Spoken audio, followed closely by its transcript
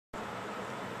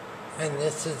And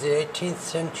this is the 18th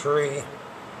century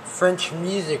French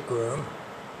music room.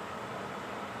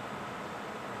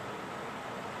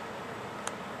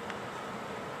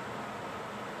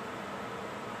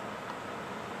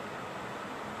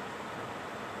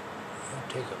 I'll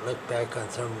take a look back on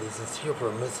some of these and see if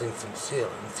we're missing some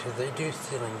ceilings, because they do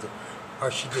ceilings,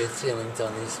 or she did ceilings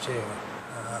on these too.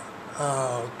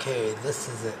 Okay, this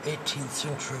is the 18th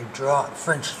century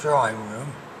French drawing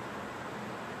room.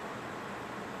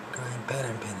 Going pen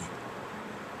and penny.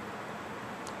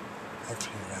 That's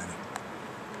good, honey.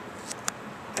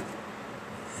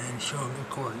 And show them the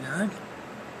courtyard.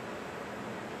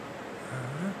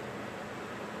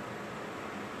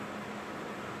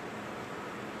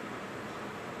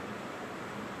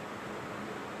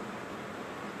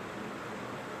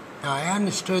 Now I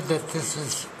understood that the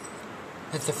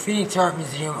Phx Art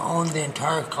Museum owned the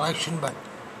entire collection, but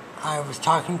I was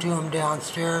talking to him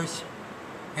downstairs,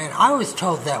 and I was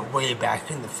told that way back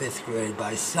in the 5th grade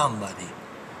by somebody.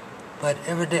 But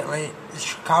evidently, the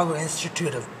Chicago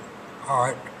Institute of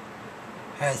Art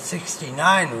has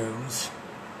 69 rooms.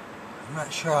 I'm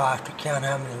not sure I'll have to count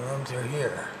how many rooms are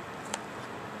here.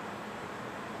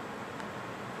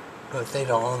 But they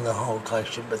don't own the whole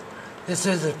collection, but this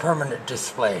is a permanent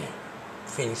display.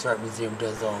 Phx Art Museum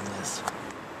does own this.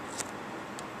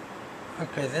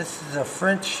 Okay, this is a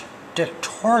French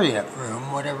Victorian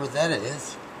room, whatever that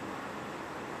is.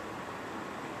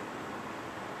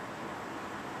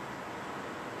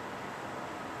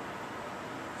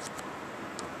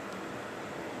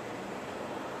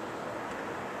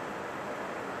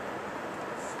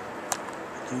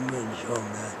 Zoom in and show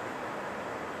them that.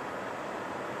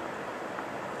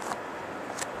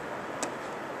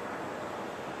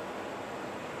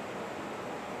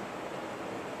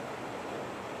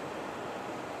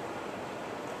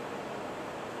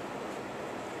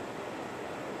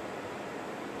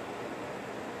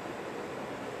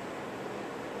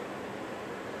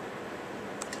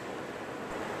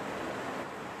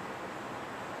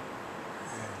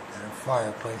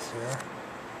 Fireplace here.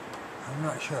 I'm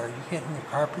not sure. Are you getting the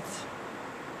carpets?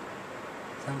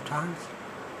 Sometimes?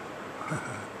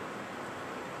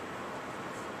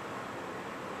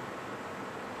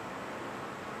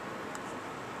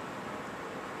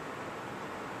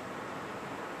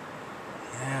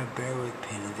 Yeah, bear with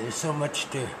Penny. There's so much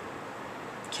to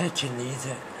catch in these.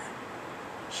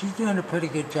 She's doing a pretty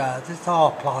good job. This all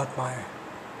applaud my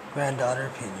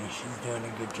granddaughter Penny. She's doing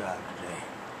a good job today.